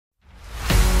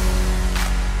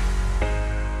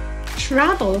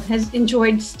Travel has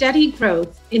enjoyed steady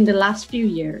growth in the last few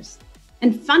years,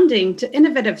 and funding to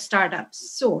innovative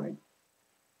startups soared.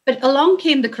 But along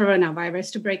came the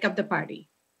coronavirus to break up the party.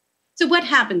 So what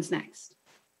happens next?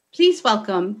 Please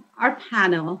welcome our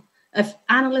panel of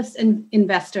analysts and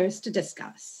investors to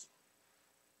discuss.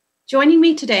 Joining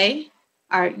me today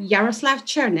are Jaroslaw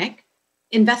Czernek,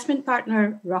 investment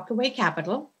partner, Rockaway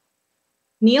Capital,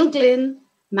 Neil Glynn,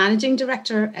 managing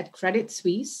director at Credit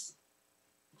Suisse,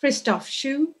 Christoph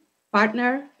Schuh,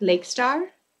 partner, Lakestar,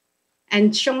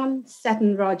 and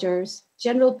Seton-Rogers,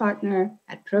 general partner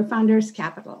at ProFounders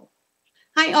Capital.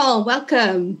 Hi all,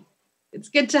 welcome. It's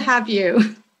good to have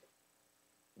you.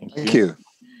 Thank you.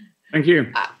 Thank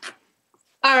you.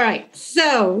 All right,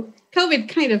 so COVID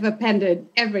kind of upended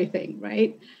everything,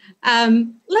 right?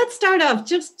 Let's start off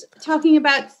just talking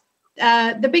about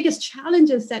the biggest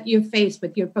challenges that you've faced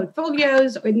with your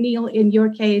portfolios, or Neil, in your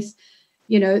case,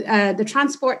 the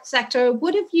transport sector.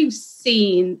 What have you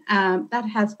seen that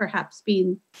has perhaps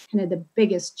been kind of the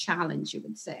biggest challenge, you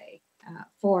would say,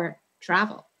 for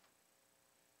travel?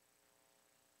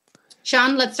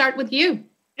 Sean, let's start with you.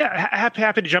 Yeah,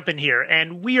 happy to jump in here.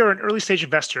 And we are an early stage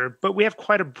investor, but we have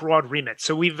quite a broad remit.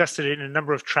 So we invested in a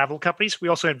number of travel companies. We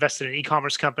also invested in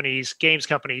e-commerce companies, games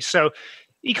companies. So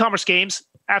e-commerce games,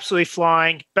 absolutely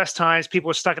flying, best times. People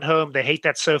are stuck at home. They hate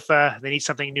that sofa. They need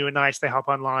something new and nice. They hop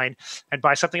online and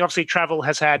buy something. Obviously, travel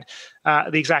has had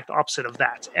the exact opposite of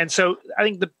that. And so I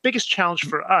think the biggest challenge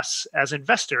for us as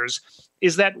investors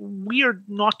is that we are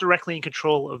not directly in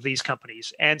control of these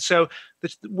companies. And so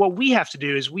what we have to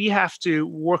do is we have to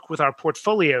work with our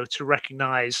portfolio to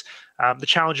recognize the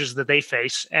challenges that they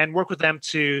face and work with them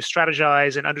to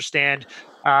strategize and understand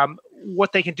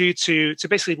what they can do to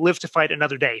basically live to fight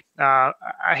another day.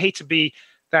 I hate to be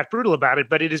that brutal about it,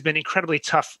 but it has been incredibly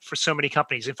tough for so many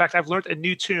companies. In fact, I've learned a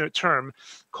new term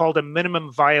called a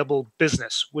minimum viable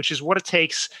business, which is what it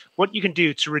takes, what you can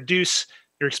do to reduce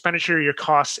your expenditure, your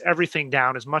costs, everything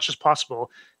down as much as possible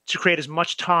to create as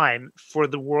much time for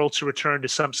the world to return to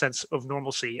some sense of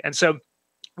normalcy. And so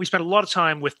we spent a lot of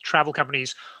time with travel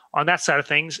companies on that side of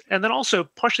things, and then also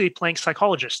partially playing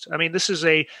psychologist. I mean, this is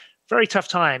a very tough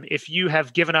time if you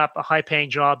have given up a high-paying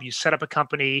job, you set up a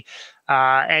company,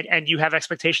 and you have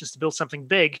expectations to build something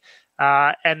big,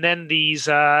 and then these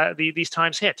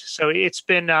times hit. So it's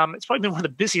probably been one of the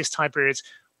busiest time periods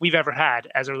we've ever had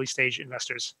as early-stage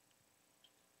investors.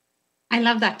 I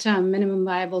love that term, minimum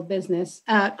viable business.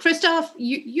 Christoph,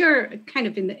 you're kind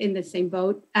of in the same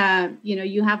boat.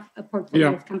 You have a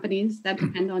portfolio of companies that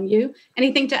depend on you.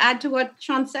 Anything to add to what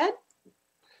Sean said?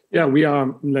 Yeah, we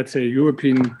are, let's say,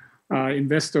 European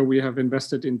investor. We have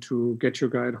invested into Get Your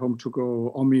Guide,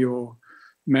 Home2Go, Omio,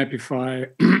 Mapify,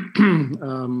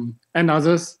 and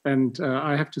others. And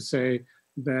I have to say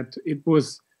that it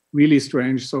was really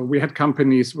strange. So we had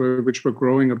companies which were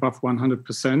growing above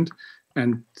 100%.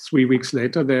 And 3 weeks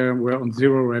later, they were on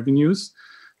zero revenues.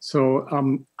 So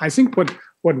I think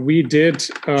what we did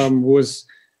was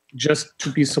just to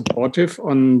be supportive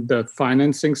on the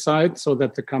financing side so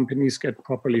that the companies get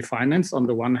properly financed on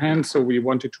the one hand. So we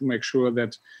wanted to make sure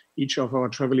that each of our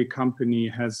travel company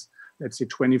has, let's say,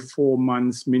 24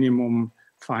 months minimum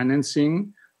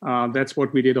financing. That's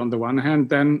what we did on the one hand.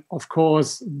 Then, of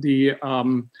course, the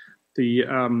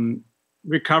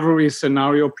recovery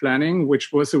scenario planning,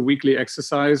 which was a weekly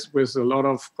exercise with a lot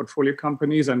of portfolio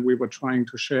companies, and we were trying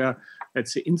to share,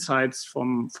 let's say, insights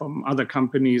from other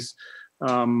companies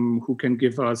who can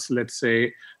give us, let's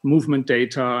say, movement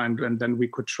data, and then we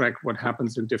could track what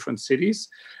happens in different cities.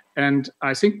 And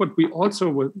I think what we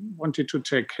also wanted to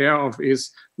take care of is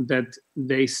that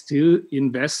they still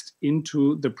invest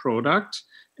into the product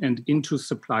and into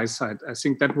supply side. I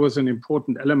think that was an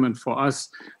important element for us,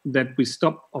 that we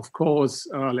stop, of course,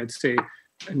 let's say,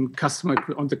 on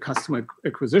the customer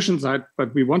acquisition side,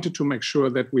 but we wanted to make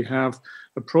sure that we have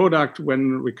a product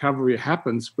when recovery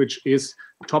happens, which is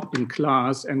top in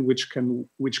class and which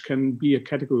can be a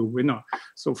category winner.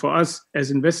 So for us as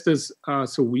investors,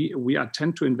 we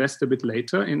tend to invest a bit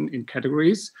later in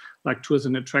categories like tours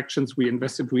and attractions. We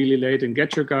invested really late in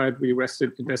Get Your Guide. We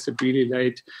invested really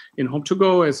late in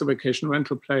Home2Go as a vacation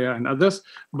rental player and others.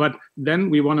 But then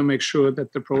we want to make sure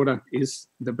that the product is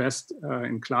the best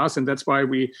in class, and that's why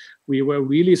we were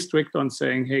really strict on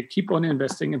saying, hey, keep on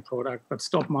investing in product, but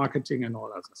stop marketing and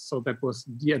all others. So that was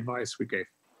the advice we gave.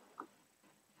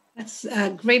 That's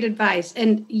great advice.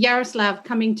 And Jaroslav,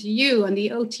 coming to you on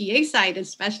the OTA side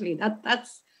especially,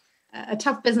 that's a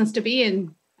tough business to be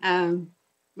in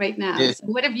right now. Yes. So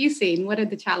what have you seen? What are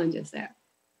the challenges there?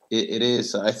 It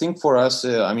is. I think for us,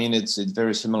 I mean, it's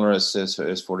very similar as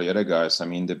for the other guys. I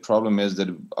mean, the problem is that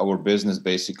our business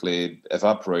basically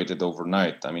evaporated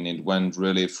overnight. I mean, it went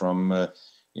really from,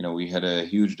 we had a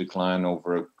huge decline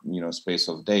over, space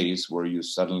of days where you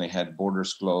suddenly had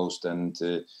borders closed and,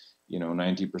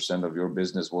 90% of your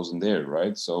business wasn't there,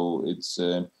 right? So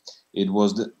it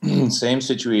was the same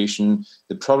situation.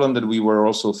 The problem that we were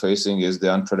also facing is the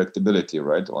unpredictability,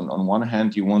 right? On one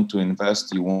hand, you want to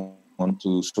invest, you want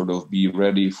to sort of be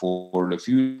ready for the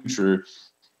future.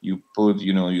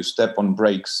 You step on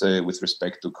brakes with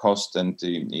respect to cost and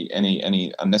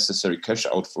any unnecessary cash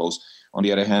outflows. On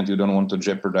the other hand, you don't want to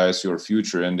jeopardize your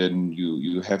future, and then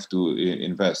you have to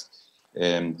invest.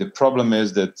 The problem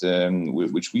is that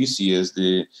which we see is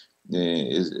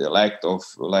is a lack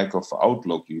of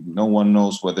outlook. No one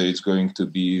knows whether it's going to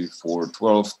be for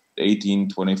 12, 18,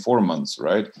 24 months,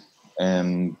 right?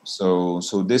 And so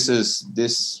this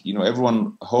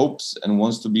everyone hopes and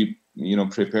wants to be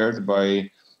prepared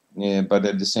but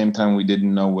at the same time we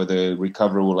didn't know whether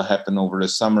recovery will happen over the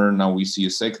summer. Now we see a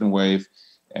second wave,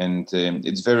 and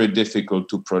it's very difficult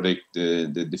to predict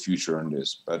the future on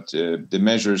this. But the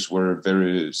measures were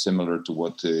very similar to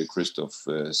what Christoph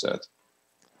said.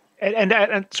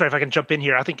 And sorry if I can jump in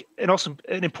here. I think, and also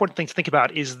an important thing to think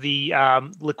about is the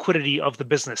liquidity of the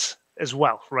business as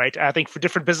well, right? I think for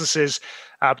different businesses,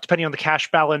 depending on the cash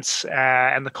balance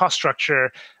and the cost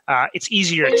structure, it's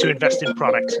easier to invest in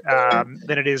product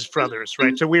than it is for others,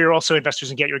 right? So we're also investors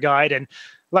in Get Your Guide, and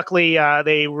luckily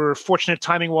they were fortunate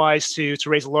timing-wise to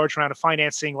raise a large round of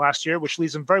financing last year, which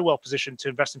leaves them very well positioned to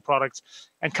invest in products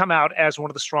and come out as one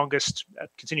of the strongest,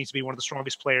 continue to be one of the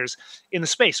strongest players in the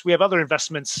space. We have other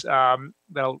investments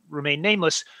that'll remain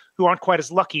nameless who aren't quite as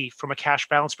lucky from a cash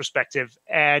balance perspective.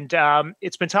 And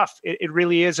it's been tough. It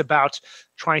really is about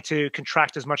trying to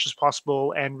contract as much as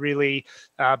possible and really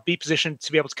be positioned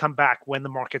to be able to come back when the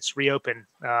markets reopen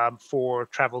for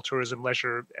travel, tourism,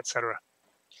 leisure, et cetera.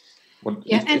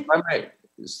 If I might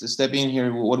step in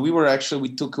here, what we were actually,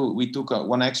 we took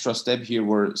one extra step here.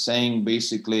 We're saying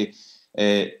basically,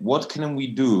 what can we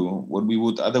do what we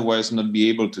would otherwise not be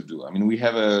able to do? I mean, we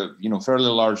have a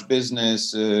fairly large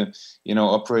business,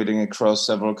 operating across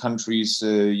several countries,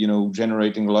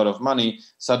 generating a lot of money.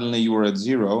 Suddenly you are at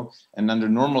zero, and under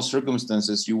normal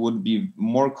circumstances you would be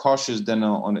more cautious than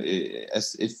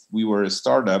as if we were a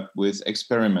startup with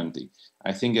experimenting.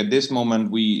 I think at this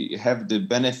moment we have the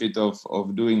benefit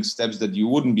of doing steps that you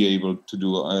wouldn't be able to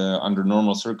do under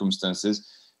normal circumstances,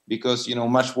 because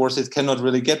much worse, it cannot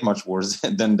really get much worse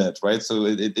than that, right? So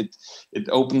it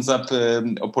opens up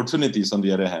opportunities on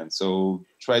the other hand. So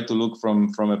try to look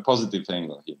from a positive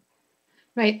angle here.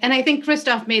 Right, and I think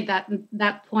Christoph made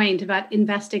that point about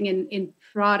investing in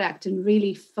product and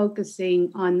really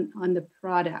focusing on the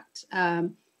product.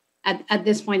 At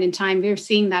this point in time, we're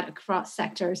seeing that across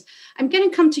sectors. I'm going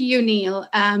to come to you, Neil.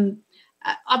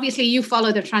 Obviously, you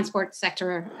follow the transport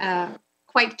sector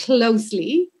quite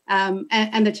closely,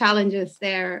 and the challenges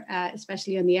there,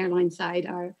 especially on the airline side,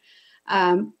 are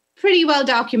pretty well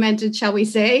documented, shall we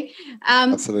say.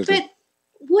 Absolutely. But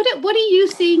what are you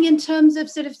seeing in terms of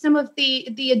sort of some of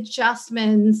the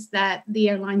adjustments that the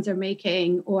airlines are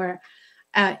making, or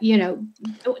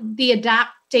the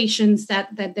adaptations that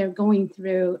they're going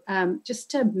through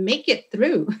just to make it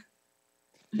through?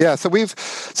 Yeah,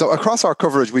 so across our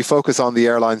coverage, we focus on the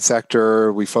airline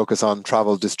sector, we focus on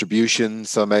travel distribution,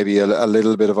 so maybe a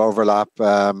little bit of overlap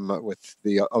with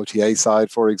the OTA side,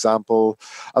 for example,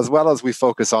 as well as we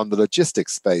focus on the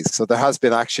logistics space. So there has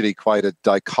been actually quite a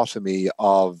dichotomy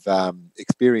of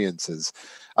experiences.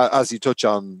 As you touch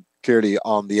on, clearly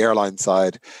on the airline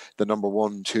side, the number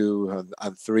 1, 2,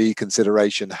 and 3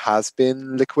 consideration has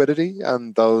been liquidity,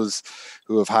 and those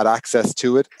who have had access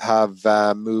to it have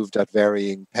moved at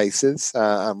varying paces.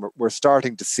 And we're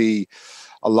starting to see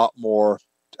a lot more,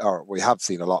 or we have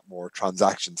seen a lot more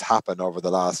transactions happen over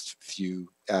the last few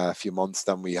months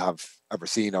than we have ever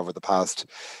seen over the past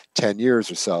 10 years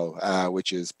or so,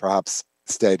 which is perhaps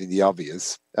stating the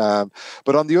obvious.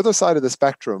 But on the other side of the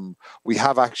spectrum, we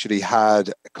have actually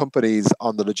had companies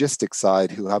on the logistics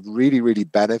side who have really, really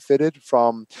benefited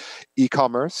from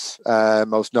e-commerce,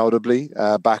 most notably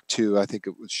back to, I think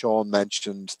it was Sean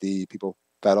mentioned, the people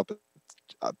fed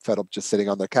up just sitting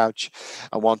on their couch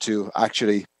and want to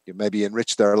actually maybe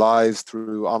enrich their lives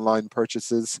through online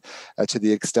purchases to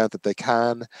the extent that they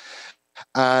can.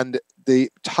 And the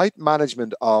tight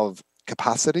management of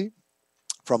capacity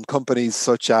from companies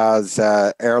such as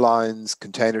airlines,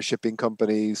 container shipping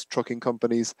companies, trucking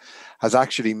companies, has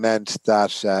actually meant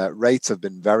that rates have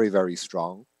been very, very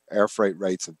strong. Air freight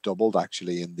rates have doubled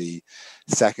actually in the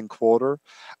second quarter.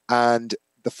 And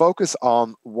the focus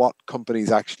on what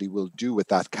companies actually will do with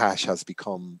that cash has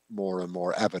become more and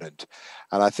more evident.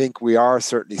 And I think we are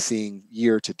certainly seeing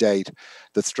year to date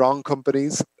that strong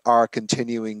companies are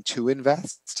continuing to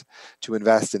invest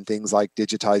in things like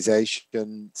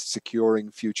digitization,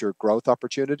 securing future growth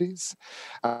opportunities.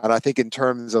 And I think in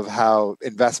terms of how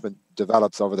investment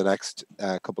develops over the next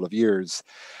couple of years,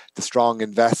 the strong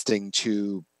investing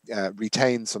to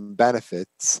retain some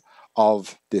benefits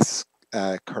of this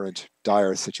current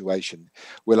dire situation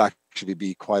will actually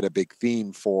be quite a big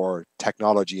theme for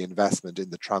technology investment in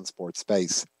the transport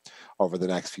space over the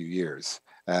next few years.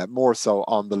 More so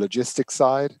on the logistics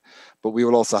side, but we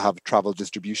will also have travel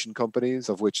distribution companies,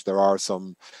 of which there are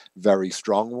some very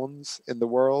strong ones in the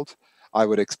world. I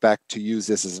would expect to use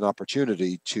this as an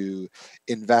opportunity to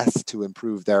invest to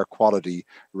improve their quality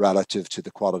relative to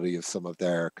the quality of some of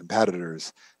their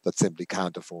competitors that simply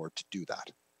can't afford to do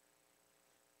that.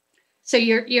 So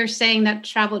you're saying that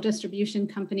travel distribution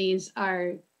companies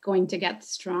are going to get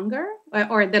stronger,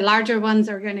 or the larger ones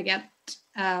are going to get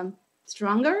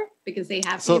stronger because they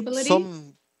have the ability?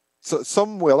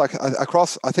 Some will, I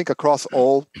think across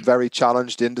all very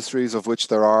challenged industries, of which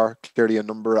there are clearly a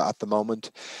number at the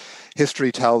moment.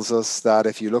 History tells us that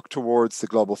if you look towards the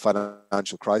global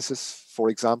financial crisis, for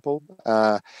example,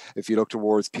 if you look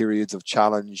towards periods of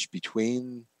challenge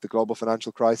between the global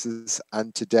financial crisis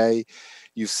and today,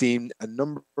 you've seen a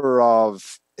number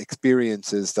of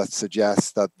experiences that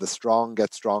suggest that the strong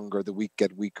get stronger, the weak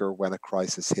get weaker when a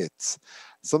crisis hits.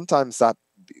 Sometimes that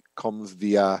comes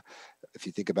via, if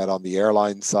you think about on the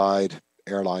airline side,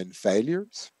 airline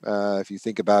failures. If you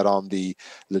think about on the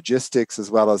logistics as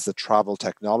well as the travel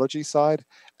technology side,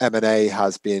 M&A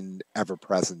has been ever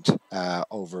present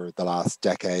over the last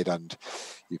decade, and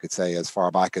you could say as far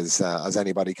back as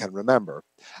anybody can remember.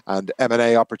 And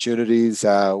M&A opportunities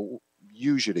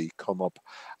usually come up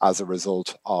as a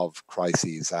result of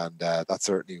crises, and that's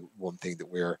certainly one thing that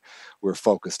we're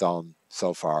focused on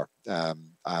so far.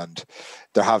 And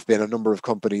there have been a number of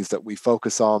companies that we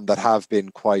focus on that have been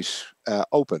quite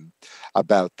open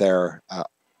about their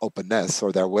openness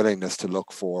or their willingness to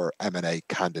look for M&A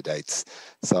candidates.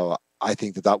 So I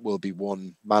think that will be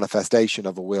one manifestation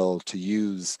of a will to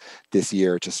use this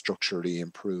year to structurally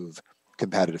improve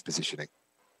competitive positioning.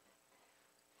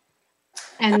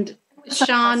 And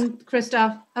Sean,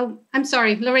 Christoph, oh, I'm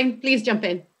sorry, Lorraine, please jump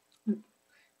in.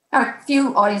 A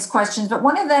few audience questions, but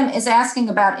one of them is asking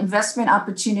about investment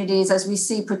opportunities as we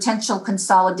see potential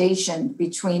consolidation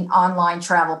between online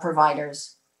travel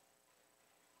providers.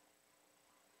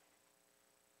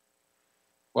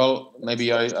 Well,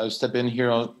 maybe I step in here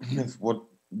on what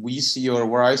we see, or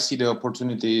where I see the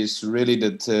opportunity is really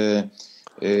that,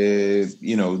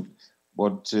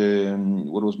 what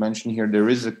was mentioned here, there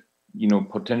is a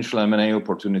potential M&A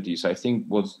opportunities. I think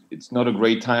it's not a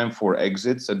great time for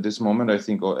exits at this moment. I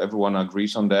think everyone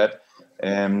agrees on that.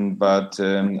 But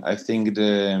I think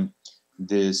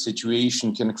the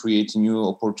situation can create a new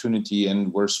opportunity,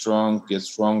 and where strong gets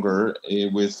stronger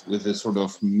with a sort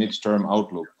of midterm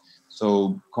outlook.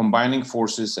 So combining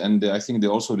forces, and I think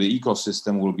also the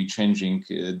ecosystem will be changing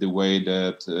the way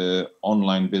that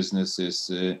online business is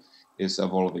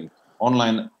evolving.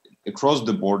 Online across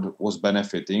the board was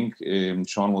benefiting.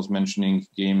 Sean was mentioning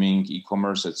gaming,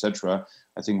 e-commerce, etc.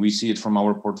 I think we see it from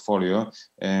our portfolio,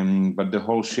 but the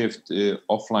whole shift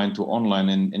offline to online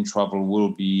in travel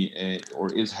will be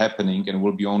or is happening and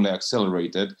will be only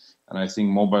accelerated. And I think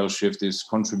mobile shift is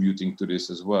contributing to this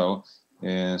as well.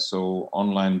 So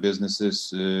online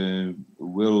businesses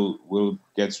will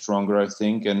get stronger, I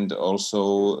think, and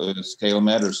also scale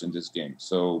matters in this game.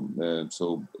 So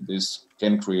this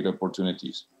can create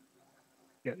opportunities.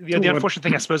 Yeah, the unfortunate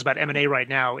thing, I suppose, about M&A right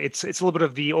now, it's a little bit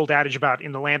of the old adage about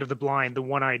in the land of the blind, the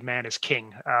one-eyed man is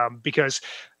king, because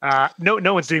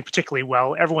no one's doing particularly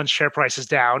well. Everyone's share price is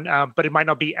down, but it might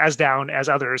not be as down as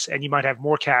others, and you might have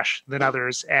more cash than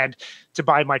others, and to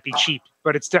buy might be cheap.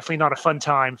 But it's definitely not a fun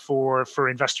time for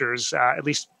investors, at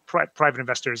least private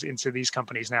investors, into these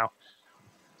companies now.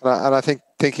 And I think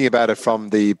thinking about it from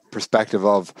the perspective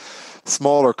of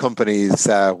smaller companies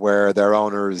where their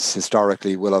owners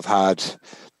historically will have had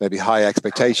maybe high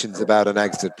expectations about an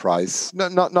exit price,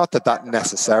 not that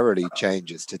necessarily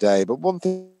changes today, but one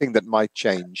thing that might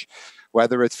change,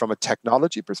 whether it's from a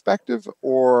technology perspective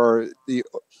or the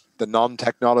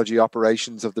non-technology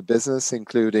operations of the business,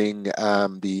 including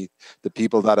the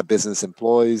people that a business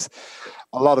employs.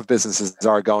 A lot of businesses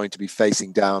are going to be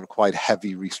facing down quite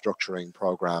heavy restructuring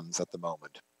programs at the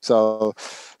moment. So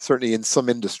certainly in some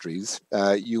industries,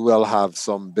 you will have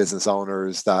some business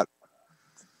owners that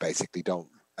basically don't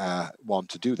want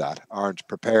to do that, aren't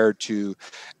prepared to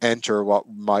enter what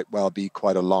might well be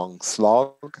quite a long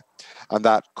slog. And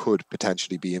that could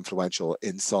potentially be influential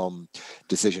in some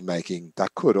decision making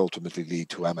that could ultimately lead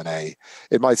to M&A.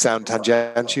 It might sound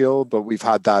tangential, but we've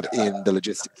had that in the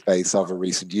logistics space over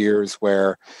recent years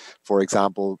where, for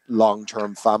example,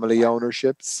 long-term family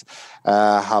ownerships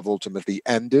have ultimately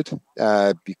ended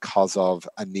because of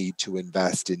a need to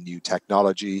invest in new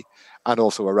technology and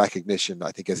also a recognition,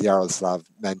 I think, as Jaroslaw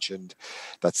mentioned,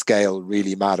 that scale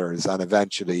really matters and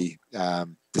eventually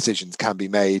decisions can be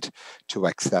made to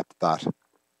accept that.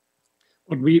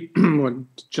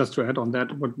 Just to add on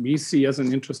that, what we see as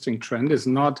an interesting trend is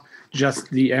not just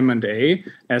the M&A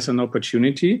as an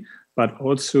opportunity, but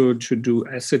also to do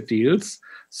asset deals.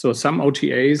 So some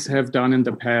OTAs have done in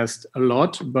the past a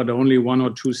lot, but only one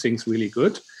or two things really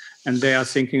good. And they are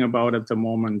thinking about at the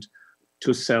moment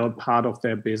to sell part of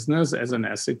their business as an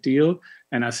asset deal.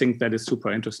 And I think that is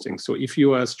super interesting. So if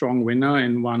you are a strong winner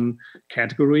in one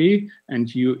category and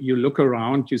you look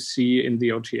around, you see in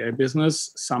the OTA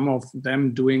business, some of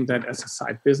them doing that as a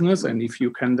side business. And if you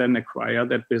can then acquire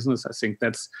that business, I think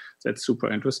that's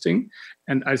super interesting.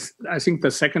 And I think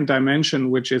the second dimension,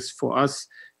 which is for us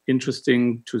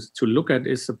interesting to look at,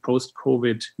 is the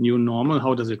post-COVID new normal.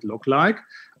 How does it look like?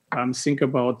 Think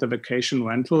about the vacation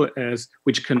rental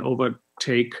which can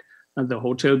overtake the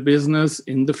hotel business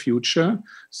in the future.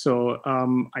 So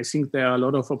I think there are a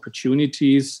lot of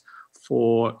opportunities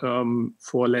for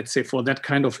let's say for that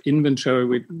kind of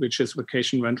inventory, which is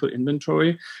vacation rental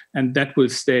inventory, and that will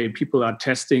stay. People are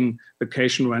testing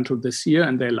vacation rental this year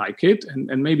and they like it,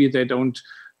 and maybe they don't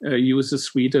use a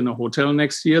suite in a hotel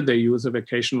next year. They use a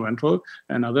vacation rental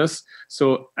and others.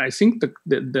 So I think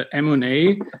the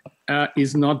M&A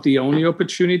is not the only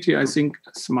opportunity. I think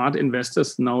smart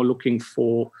investors now looking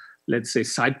for, let's say,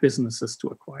 side businesses to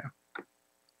acquire.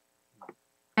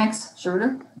 Thanks,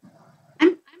 Charuta.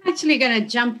 I'm actually going to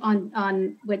jump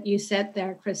on what you said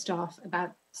there, Christoph,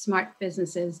 about smart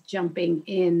businesses jumping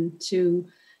into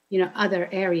other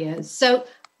areas. So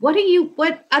what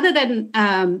other than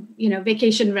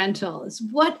vacation rentals,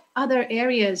 what other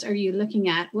areas are you looking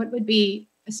at? What would be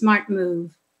a smart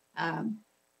move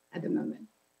at the moment?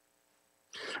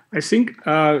 I think,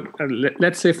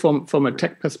 let's say from a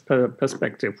tech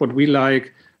perspective, what we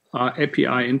like are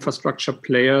API infrastructure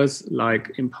players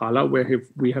like Impala, where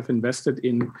we have invested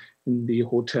in the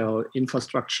hotel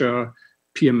infrastructure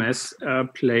PMS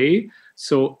play.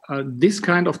 So this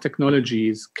kind of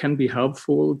technologies can be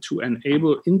helpful to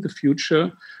enable in the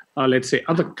future, let's say,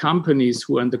 other companies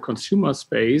who are in the consumer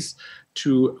space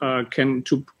to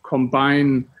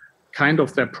combine kind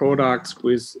of their products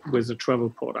with a travel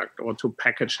product or to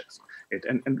package it.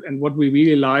 And what we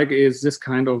really like is this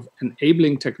kind of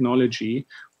enabling technology,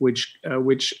 which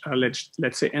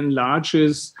let's say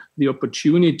enlarges the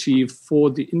opportunity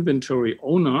for the inventory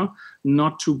owner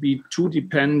not to be too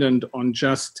dependent on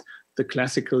just the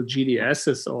classical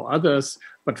GDSs or others,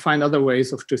 but find other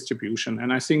ways of distribution.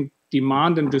 And I think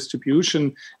demand and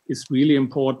distribution is really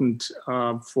important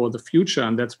for the future.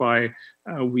 And that's why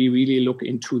we really look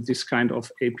into this kind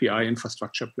of API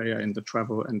infrastructure player in the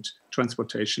travel and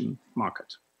transportation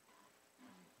market.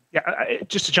 Yeah,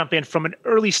 just to jump in from an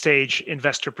early stage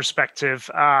investor perspective,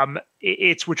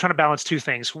 we're trying to balance two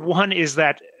things. One is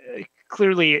that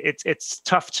clearly it's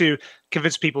tough to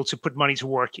convince people to put money to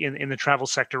work in the travel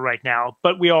sector right now,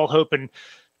 but we all hope and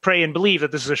pray and believe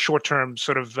that this is a short-term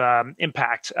sort of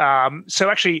impact. So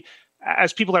actually,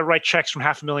 as people that write checks from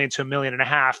 $500,000 to $1.5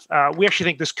 million, we actually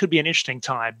think this could be an interesting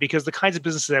time because the kinds of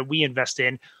businesses that we invest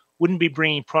in wouldn't be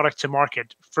bringing product to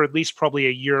market for at least probably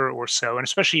a year or so, and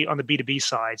especially on the B2B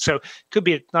side. So it could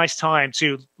be a nice time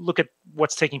to look at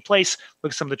what's taking place,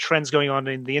 look at some of the trends going on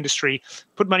in the industry,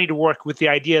 put money to work with the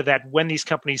idea that when these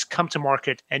companies come to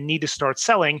market and need to start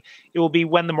selling, it will be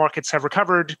when the markets have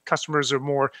recovered, customers are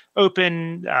more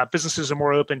open, businesses are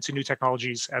more open to new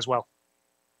technologies as well.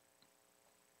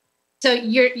 So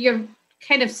you're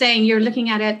kind of saying you're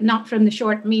looking at it not from the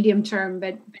short, medium term,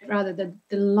 but rather the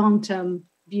long-term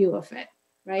view of it,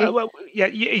 right? Well, yeah,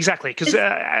 exactly. Because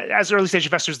as early stage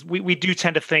investors, we do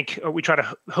tend to think, or we try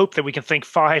to hope that we can think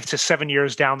 5 to 7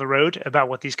 years down the road about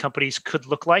what these companies could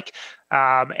look like.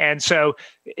 And so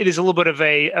it is a little bit of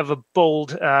a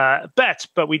bold bet,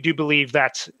 but we do believe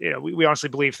that we honestly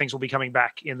believe things will be coming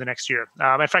back in the next year.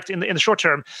 In fact, in the short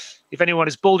term, if anyone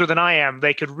is bolder than I am,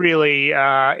 they could really,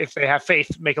 if they have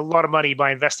faith, make a lot of money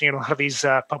by investing in a lot of these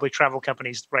public travel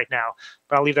companies right now.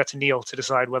 But I'll leave that to Neil to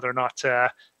decide whether or not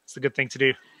it's a good thing to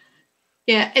do.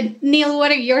 Yeah. And Neil,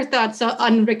 what are your thoughts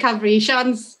on recovery?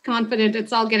 Sean's confident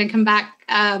it's all going to come back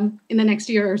in the next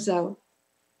year or so.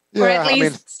 or at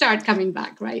least start coming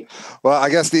back, right? Well, I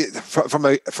guess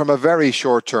from a very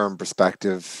short-term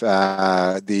perspective,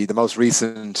 the most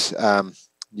recent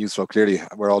news flow, clearly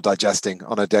we're all digesting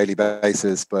on a daily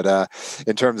basis, but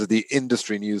in terms of the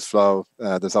industry news flow,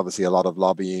 there's obviously a lot of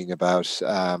lobbying about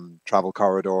travel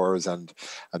corridors and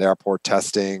airport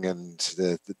testing and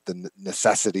the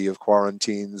necessity of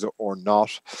quarantines or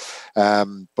not.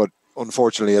 But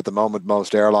unfortunately, at the moment,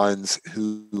 most airlines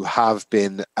who have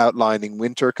been outlining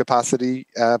winter capacity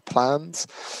plans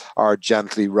are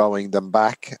gently rowing them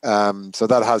back. So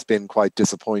that has been quite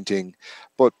disappointing,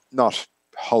 but not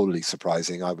wholly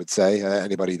surprising, I would say.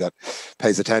 Anybody that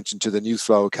pays attention to the news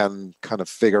flow can kind of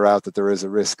figure out that there is a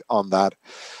risk on that.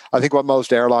 I think what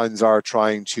most airlines are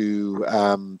trying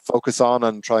to focus on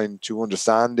and trying to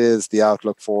understand is the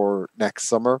outlook for next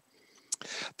summer.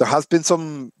 There has been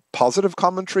some positive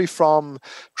commentary from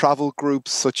travel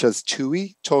groups such as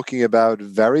TUI talking about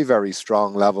very, very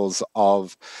strong levels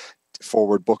of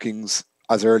forward bookings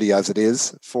as early as it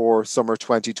is for summer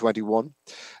 2021.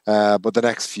 But the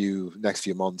next few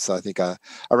months, I think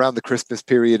around the Christmas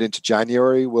period into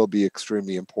January will be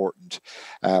extremely important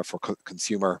for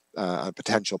consumer and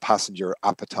potential passenger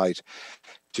appetite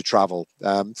to travel.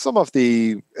 Some of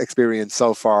the experience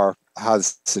so far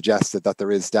has suggested that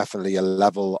there is definitely a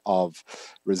level of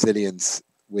resilience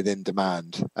within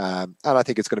demand. And I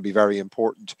think it's going to be very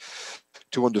important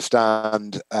to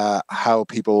understand how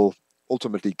people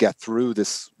ultimately get through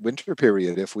this winter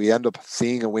period. If we end up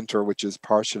seeing a winter which is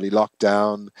partially locked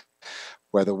down,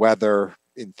 where the weather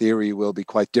in theory will be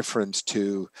quite different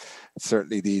to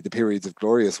certainly the periods of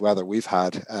glorious weather we've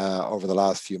had over the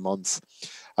last few months,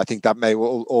 I think that may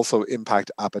also impact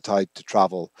appetite to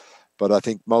travel. But I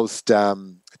think most,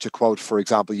 to quote, for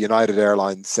example, United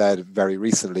Airlines said very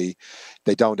recently,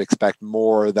 they don't expect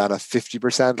more than a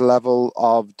 50% level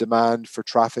of demand for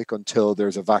traffic until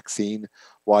there's a vaccine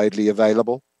widely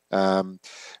available.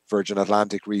 Virgin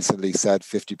Atlantic recently said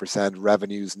 50%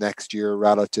 revenues next year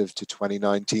relative to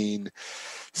 2019.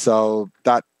 So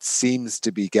that seems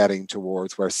to be getting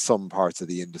towards where some parts of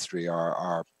the industry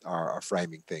are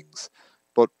framing things.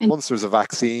 But once there's a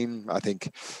vaccine, I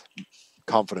think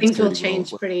confidence things will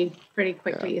change pretty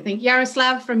quickly. Yeah. I think,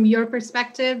 Jaroslaw, from your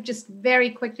perspective, just very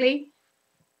quickly,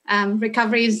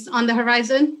 recovery is on the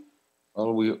horizon.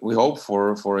 Well, we hope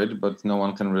for it, but no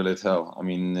one can really tell. I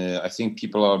mean, I think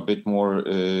people are a bit more,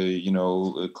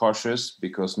 cautious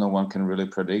because no one can really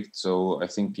predict. So I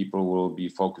think people will be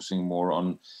focusing more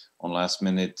on last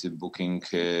minute booking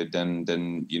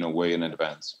than way in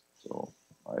advance. So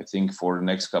I think for the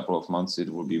next couple of months it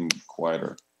will be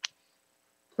quieter.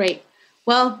 Great.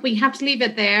 Well, we have to leave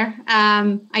it there.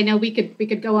 I know we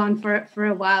could go on for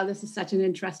a while. This is such an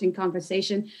interesting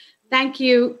conversation. Thank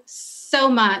you so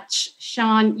much,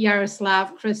 Sean,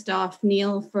 Jaroslaw, Christoph,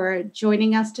 Neil, for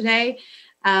joining us today.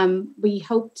 We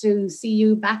hope to see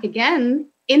you back again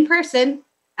in person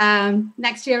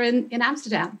next year in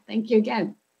Amsterdam. Thank you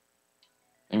again.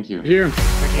 Thank you. Here.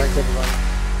 Thanks, everyone.